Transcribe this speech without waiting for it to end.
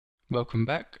Welcome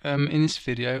back. In this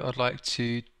video I'd like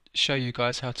to show you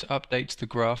guys how to update the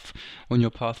graph on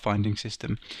your pathfinding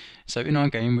system. So in our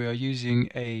game we are using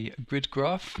a grid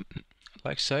graph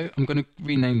like so. I'm going to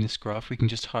rename this graph. We can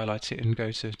just highlight it and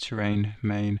go to terrain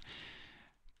main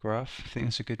graph. I think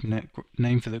that's a good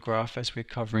name for the graph as we're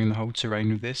covering the whole terrain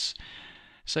with this.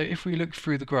 So if we look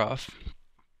through the graph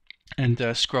and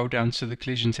scroll down to the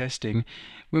collision testing,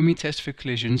 when we test for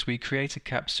collisions we create a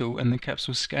capsule and the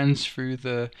capsule scans through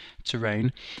the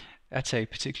terrain at a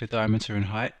particular diameter and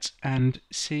height and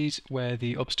sees where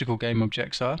the obstacle game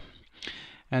objects are,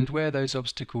 and where those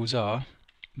obstacles are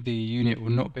the unit will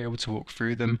not be able to walk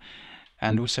through them,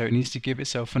 and also it needs to give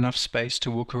itself enough space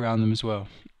to walk around them as well.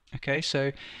 Okay,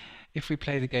 so if we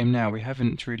play the game now we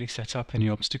haven't really set up any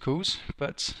obstacles,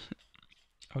 but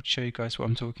I'll show you guys what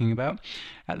I'm talking about.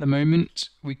 At the moment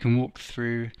we can walk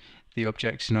through the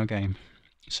objects in our game.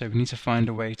 So we need to find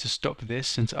a way to stop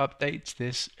this and to update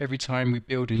this every time we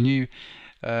build a new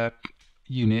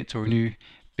unit or a new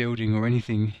building or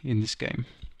anything in this game.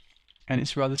 And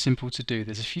it's rather simple to do.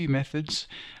 There's a few methods,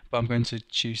 but I'm going to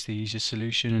choose the easiest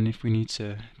solution, and if we need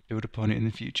to build upon it in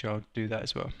the future I'll do that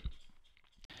as well.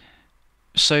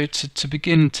 So to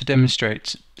begin to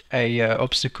demonstrate a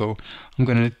obstacle, I'm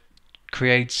going to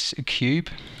create a cube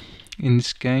in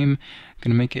this game. I'm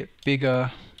going to make it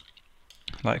bigger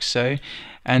like so,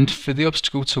 and for the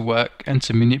obstacle to work and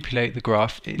to manipulate the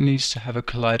graph it needs to have a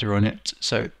collider on it.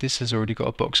 So this has already got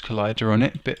a box collider on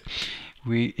it, but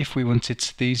if we wanted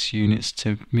these units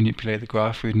to manipulate the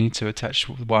graph we would need to attach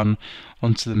one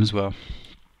onto them as well.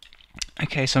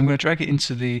 Okay, so I'm going to drag it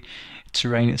into the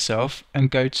terrain itself and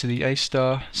go to the A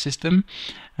star system,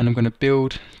 and I'm going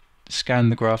to scan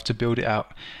the graph to build it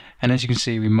out. And as you can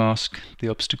see we mask the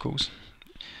obstacles.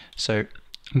 So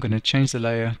I'm going to change the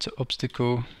layer to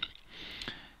obstacle.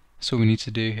 That's all we need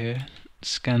to do here.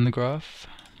 Scan the graph.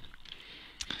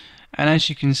 And as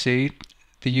you can see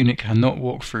the unit cannot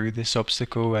walk through this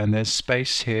obstacle, and there's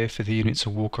space here for the unit to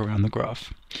walk around the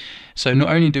graph. So not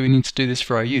only do we need to do this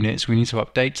for our units, we need to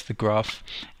update the graph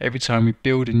every time we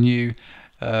build a new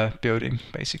building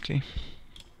basically.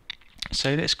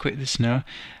 So let's quit this now.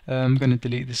 I'm going to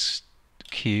delete this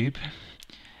cube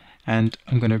and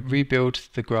I'm going to rebuild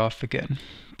the graph again.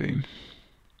 Boom.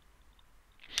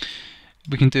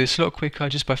 We can do this a lot quicker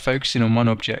just by focusing on one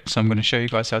object, so I'm going to show you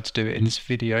guys how to do it in this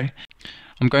video.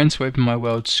 I'm going to open my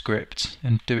world script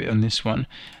and do it on this one.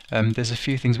 There's a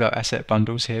few things about asset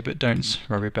bundles here, but don't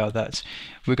worry about that.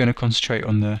 We're going to concentrate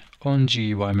on the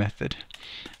onGUI method.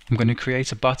 I'm going to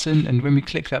create a button, and when we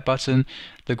click that button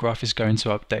the graph is going to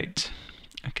update.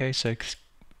 Okay, so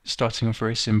starting off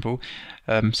very simple.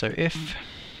 So if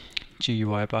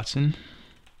GUI button,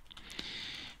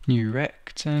 new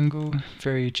rectangle,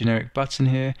 very generic button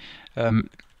here.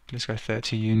 Let's go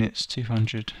 30 units,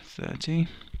 230.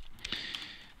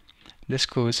 Let's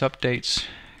call this updates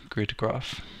grid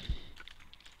graph.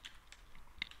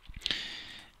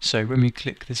 So when we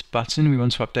click this button we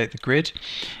want to update the grid,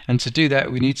 and to do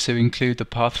that we need to include the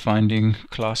pathfinding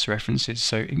class references.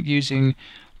 So using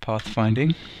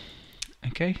pathfinding,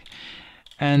 okay,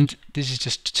 and this is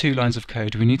just 2 lines of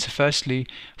code. We need to firstly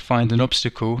find an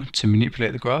obstacle to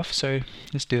manipulate the graph, so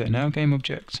let's do that now. Game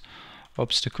object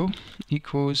obstacle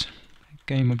equals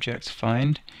game object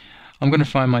find. I'm going to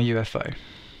find my UFO,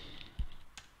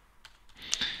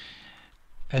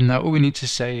 and now all we need to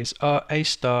say is A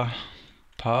star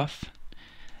path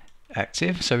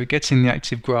active, so we're getting the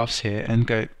active graphs here, and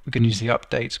we're going to use the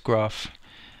update graph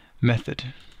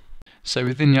method. So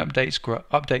within the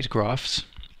update graphs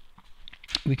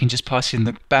we can just pass in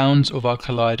the bounds of our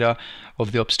collider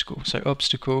of the obstacle. So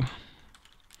obstacle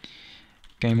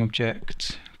game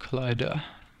object collider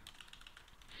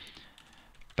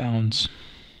bounds.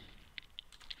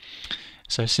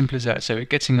 So simple as that. So we're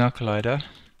getting our collider,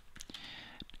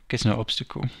 getting our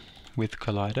obstacle with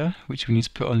collider, which we need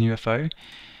to put on UFO.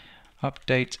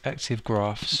 Update active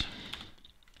graphs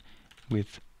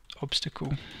with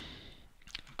obstacle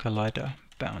collider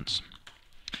bounds.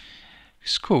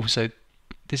 It's cool. So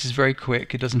this is very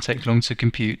quick, it doesn't take long to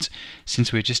compute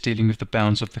since we're just dealing with the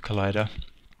bounds of the collider.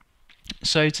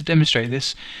 So to demonstrate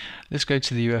this, let's go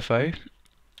to the UFO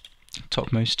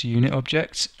topmost unit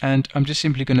object, and I'm just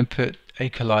simply going to put a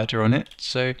collider on it.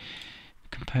 So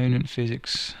component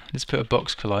physics, let's put a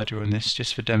box collider on this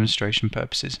just for demonstration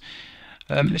purposes.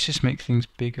 Let's just make things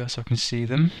bigger so I can see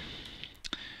them.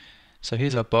 So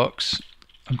here's our box.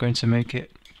 I'm going to make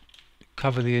it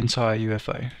cover the entire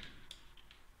UFO.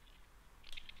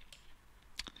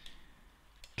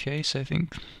 Okay, so I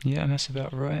think, yeah, that's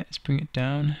about right. Let's bring it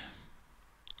down.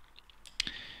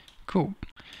 Cool.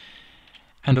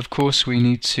 And of course we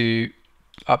need to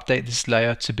update this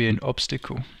layer to be an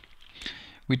obstacle.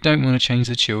 We don't want to change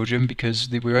the children because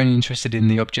we're only interested in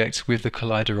the object with the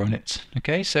collider on it.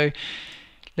 Okay, so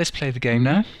let's play the game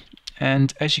now.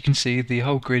 And as you can see, the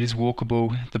whole grid is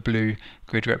walkable. The blue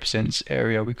grid represents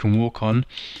area we can walk on.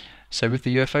 So with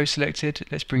the UFO selected,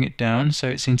 let's bring it down so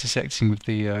it's intersecting with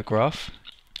the graph.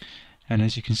 And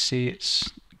as you can see,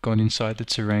 it's gone inside the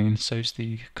terrain, so's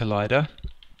the collider.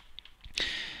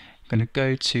 I'm going to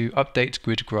go to Update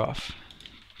Grid Graph.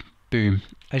 Boom.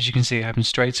 As you can see, it happens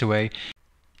straight away.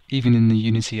 Even in the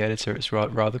Unity editor, it's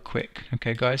rather quick.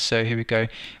 Okay guys, so here we go.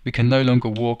 We can no longer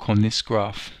walk on this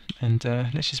graph. And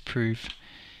let's just prove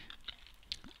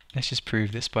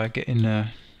this by going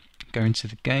to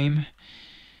the game.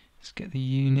 Let's get the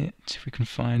unit, if we can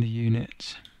find a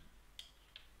unit,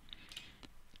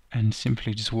 and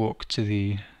simply just walk to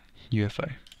the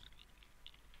UFO.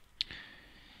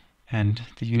 And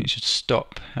the unit should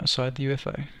stop outside the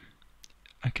UFO.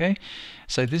 Okay,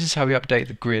 so this is how we update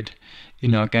the grid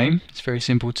in our game. It's very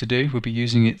simple to do. We'll be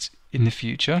using it in the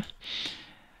future,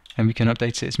 and we can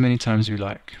update it as many times as we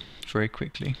like, very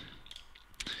quickly.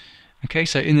 Okay,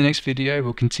 so in the next video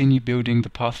we'll continue building the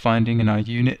pathfinding in our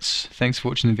units. Thanks for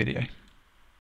watching the video.